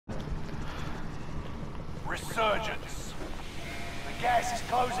Resurgence. The gas is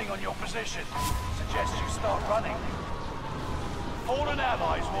closing on your position. Suggest you start running. Fallen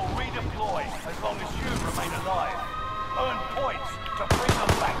allies will redeploy as long as you remain alive. Earn points to bring them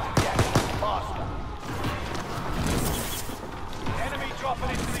back to the action faster. Enemy dropping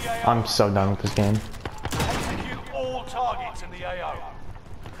into the AO. I'm so done with this game. Execute all targets in the AO.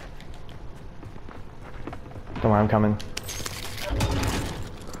 Don't worry, I'm coming.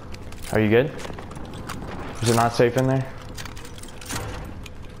 Are you good? Is it not safe in there?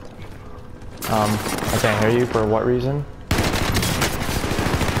 I can't hear you for what reason?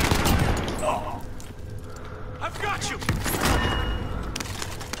 I've got you.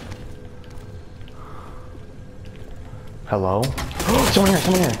 Hello? Someone here,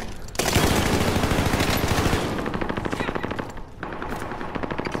 someone here.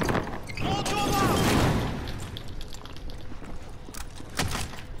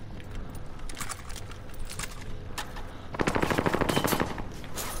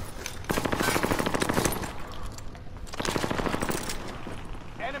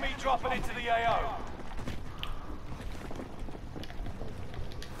 Enemy dropping into the AO.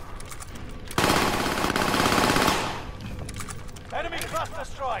 Enemy cluster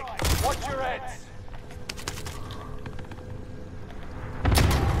strike. Watch your heads.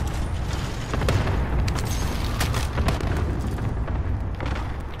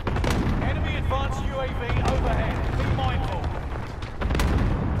 Enemy advanced UAV overhead. Be mindful.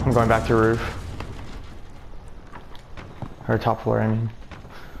 I'm going back to roof. Or top floor, I mean.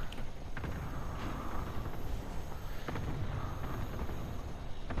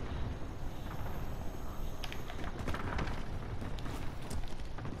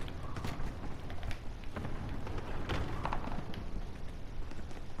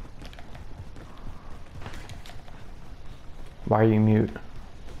 Why are you mute?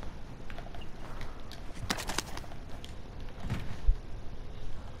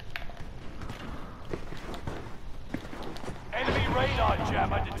 Enemy radar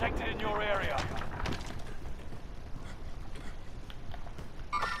jammer detected in your area.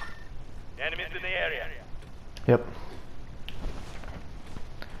 Enemies in the area. Yep.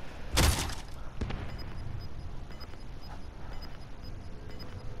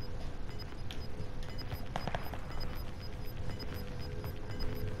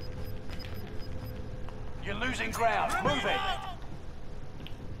 You're losing ground. Move it.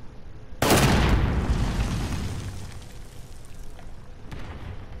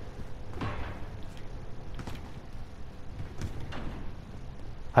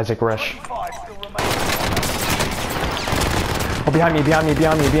 Isaac, rush. 5 still remain. Oh, behind me, behind me,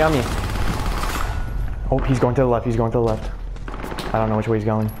 behind me, behind me. Oh, he's going to the left, he's going to the left. I don't know which way he's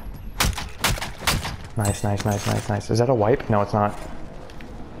going. Nice, nice, nice, nice, nice. Is that a wipe? No, it's not.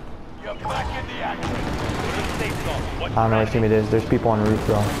 You're back in the action. I don't know which team it is. There's people on the roof,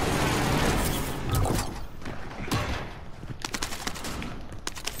 though.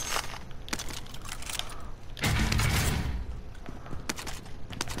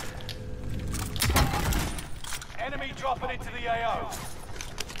 Enemy dropping into the AO.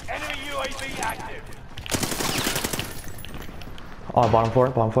 Enemy UAV active. Oh, bottom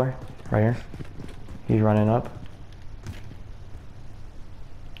floor, right here. He's running up.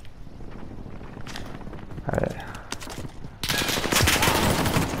 Alright.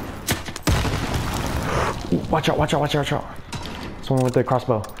 Watch out, watch out, watch out, watch out. Someone with the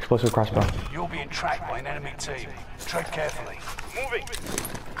crossbow, explosive crossbow. You're being tracked by an enemy team. Tread carefully. Moving.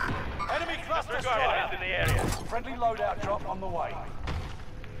 Enemy cluster strike in the area. Friendly loadout drop on the way.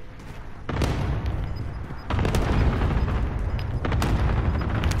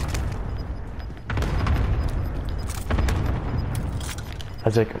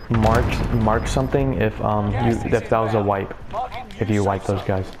 Isaac, mark something if if that was a wipe. If you wipe those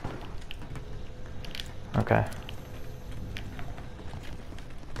guys. Okay.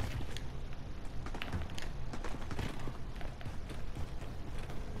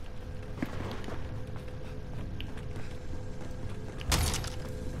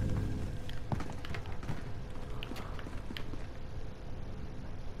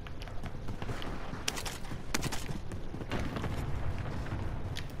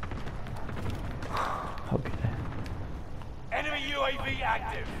 Okay. Enemy UAV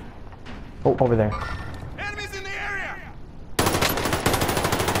active. Oh, over there. Enemies in the area.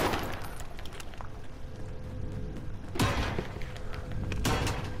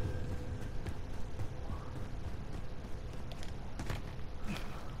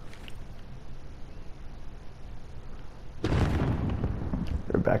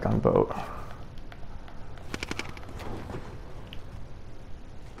 They're back on boat.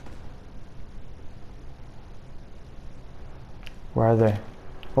 Where are they?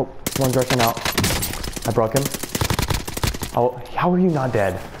 Oh, one's rushing out. I broke him. Oh, how are you not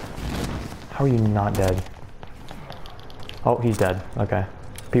dead? How are you not dead? Oh, he's dead. Okay.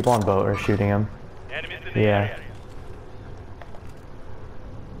 People on boat are shooting him. Yeah.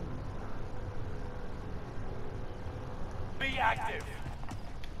 Be active.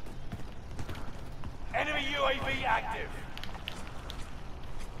 Enemy UAV active.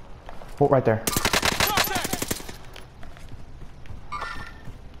 Oh, right there.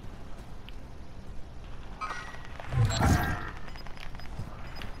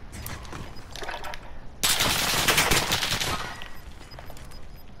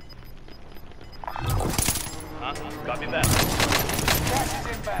 Copy that.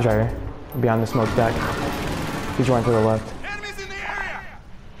 He's right here. Behind the smokestack. He's running to the left. Enemies in the area.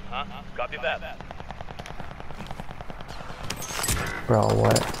 Copy that. Bro,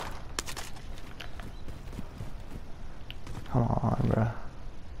 what? Come on, bro.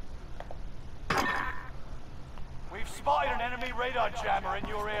 We've spotted an enemy radar jammer in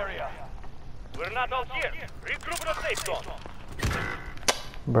your area. We're not all here. Regroup in a safe zone.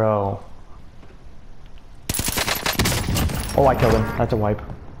 Bro. Oh, I killed him. That's a wipe.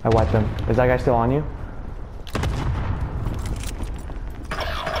 I wiped him. Is that guy still on you?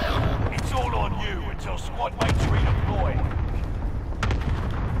 It's all on you until squad mates redeploy.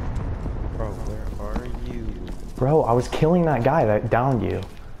 Bro, where are you? Bro, I was killing that guy that downed you.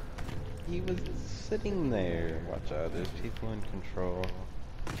 He was sitting there. Watch out, there's people in control.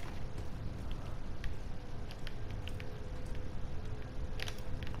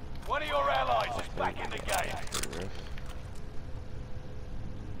 One of your allies is back in the game. Roof.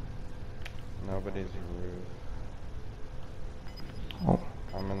 Nobody's roof. Oh,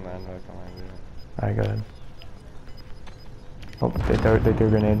 I'm in land back on my roof. alright, go ahead. Oh, they threw a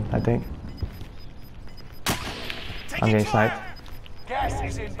grenade, I think. I'm getting sniped. Gas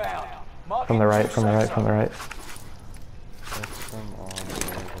is inbound. From the right, from the right, from the right. That's them all the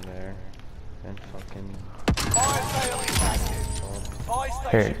way over there. And fucking... Fire sale is active. Fire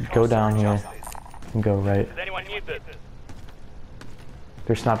Here, station go down crossing here justice. and go right. Does anyone need this?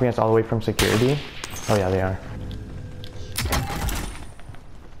 They're sniping us all the way from security? Oh yeah, they are.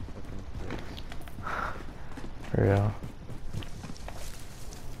 For real.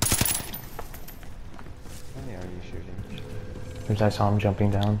 Why are you shooting? Because I saw him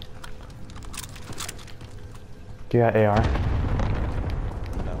jumping down. Do you got AR?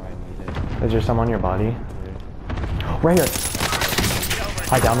 No, I need it. Is there some on your body? Yeah. Right here!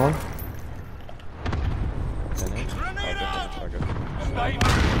 I downed one. Finish? I'll go. Stay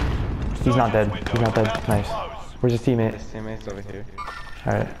moving. He's not dead. He's not dead. Nice. Where's his teammate? His teammate's over here.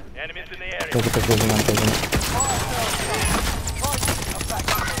 Alright. Enemies in the area. Take a precision, I'm taking it.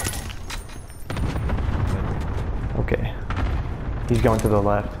 Okay. He's going to the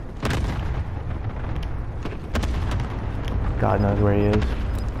left. God knows where he is.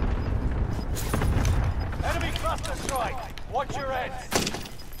 Enemy cluster strike. Watch your heads.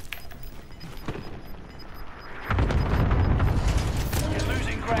 You're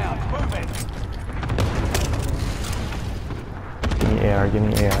losing ground. Move it. Give me AR, give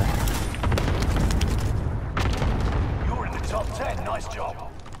me AR. You're in the top 10. Nice job.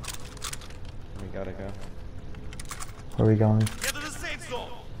 We gotta go. Where are we going? Get to the safe zone.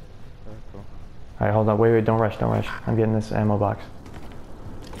 Oh, cool. Alright, hold on. Wait, don't rush, don't rush. I'm getting this ammo box.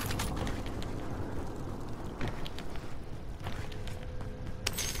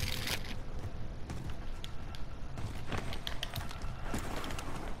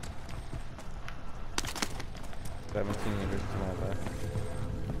 $17 meters to my left.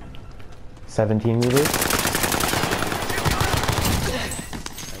 17 meters?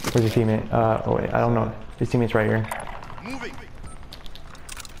 Where's your teammate? Oh wait, I don't know. His teammate's right here. Moving.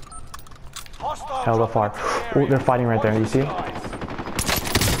 Hostile Hella dropping far. into the Oh, area. they're fighting right there. You see?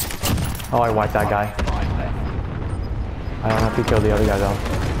 Oh, I wiped that guy. I don't know if he killed the other guy though.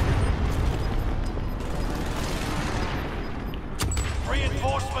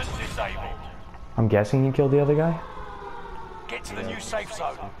 Reinforcements disabled. I'm guessing he killed the other guy? Get to the new safe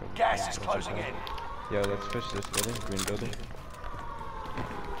zone. Gas is closing in. Yo, let's push this building, green building.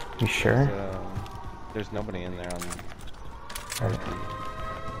 You sure? There's nobody in there on Alright.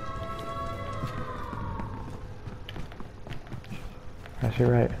 Yes,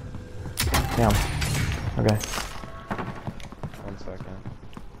 you're right. Damn. Okay. 1 second.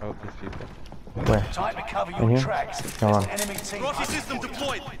 Oh, there's people. Where? Time to cover In your here? tracks. Hold on. Enemy team. System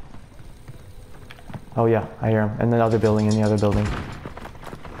deployed. Oh yeah, I hear him. In the other building, in the other building.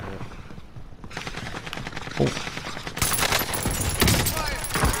 Oh.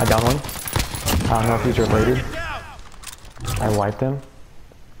 I down one. I don't know if he's related. I wiped him.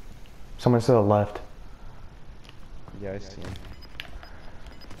 Someone to the left. Yeah, I see him.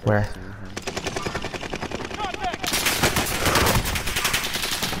 Where?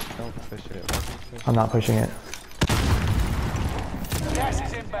 Don't push it. I'm not pushing it. Gas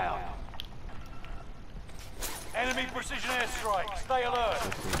is inbound. Enemy precision airstrike. Stay alert.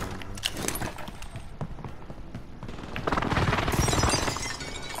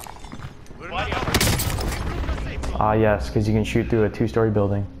 Ah, yes, because you can shoot through a 2-story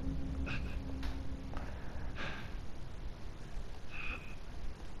building.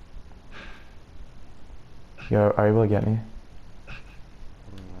 Yo, are you able to get me?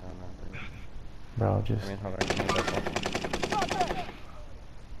 Bro, just... I mean, hold on, give me that one.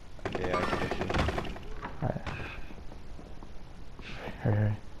 Okay, I can get you. Alright.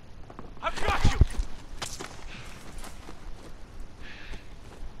 Hurry. I've got you.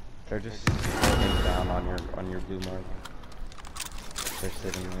 They're just sitting down on your blue mark. They're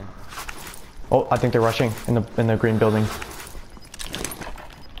sitting there. Oh, I think they're rushing in the green building.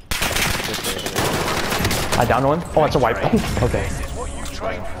 I downed one. Oh, it's a wipe. Okay. This is what you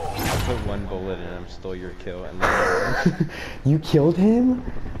trained for. I put one bullet in him, stole your kill, and then You killed him?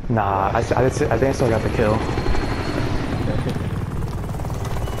 Nah, I think I still got the kill.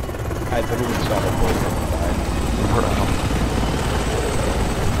 I literally shot a bullet and died.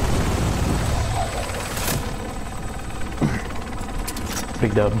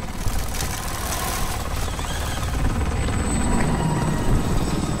 Big dub.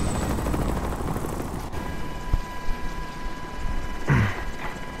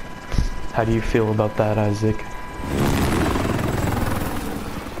 How do you feel about that, Isaac?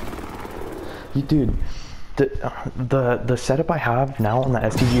 Dude, the setup I have now on the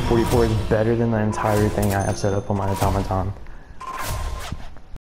STG 44 is better than the entire thing I have set up on my automaton.